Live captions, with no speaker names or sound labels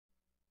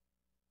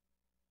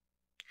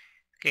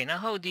Okay, now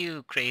how do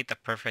you create a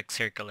perfect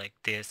circle like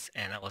this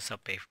and also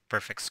a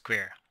perfect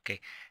square? Okay,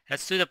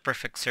 let's do the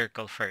perfect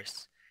circle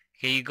first.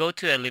 Okay, you go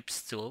to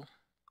ellipse tool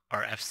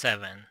or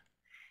F7,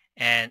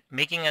 and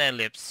making an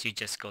ellipse, you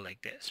just go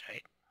like this,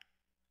 right?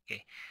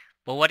 Okay,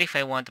 but what if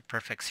I want a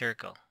perfect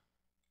circle?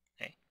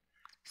 Okay,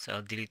 so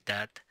I'll delete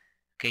that.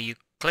 Okay, you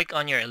click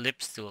on your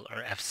ellipse tool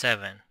or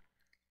F7,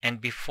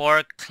 and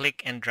before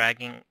click and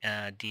dragging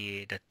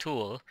the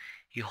tool,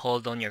 you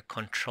hold on your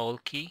control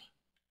key,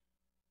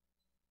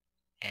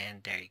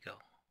 and there you go.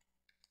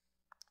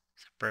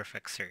 It's a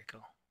perfect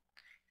circle.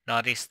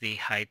 Notice the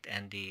height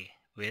and the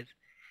width.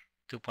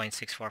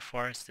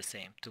 2.644 is the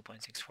same,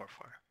 2.644.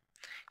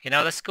 Okay,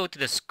 now let's go to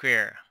the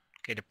square.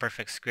 Okay, the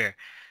perfect square.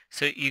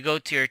 So you go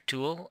to your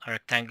tool, a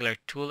rectangular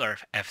tool, or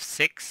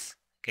F6.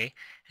 Okay,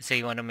 and say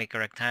you want to make a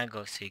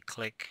rectangle, so you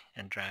click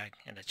and drag,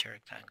 and that's your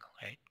rectangle,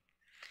 right?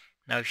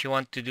 Now if you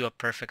want to do a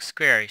perfect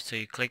square, so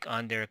you click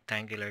on the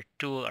rectangular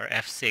tool or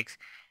F6,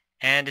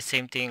 and the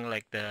same thing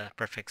like the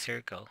perfect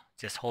circle.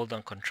 Just hold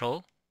on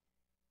control,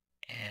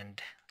 and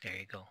there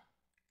you go.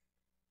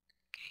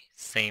 Okay,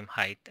 same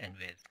height and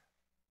width.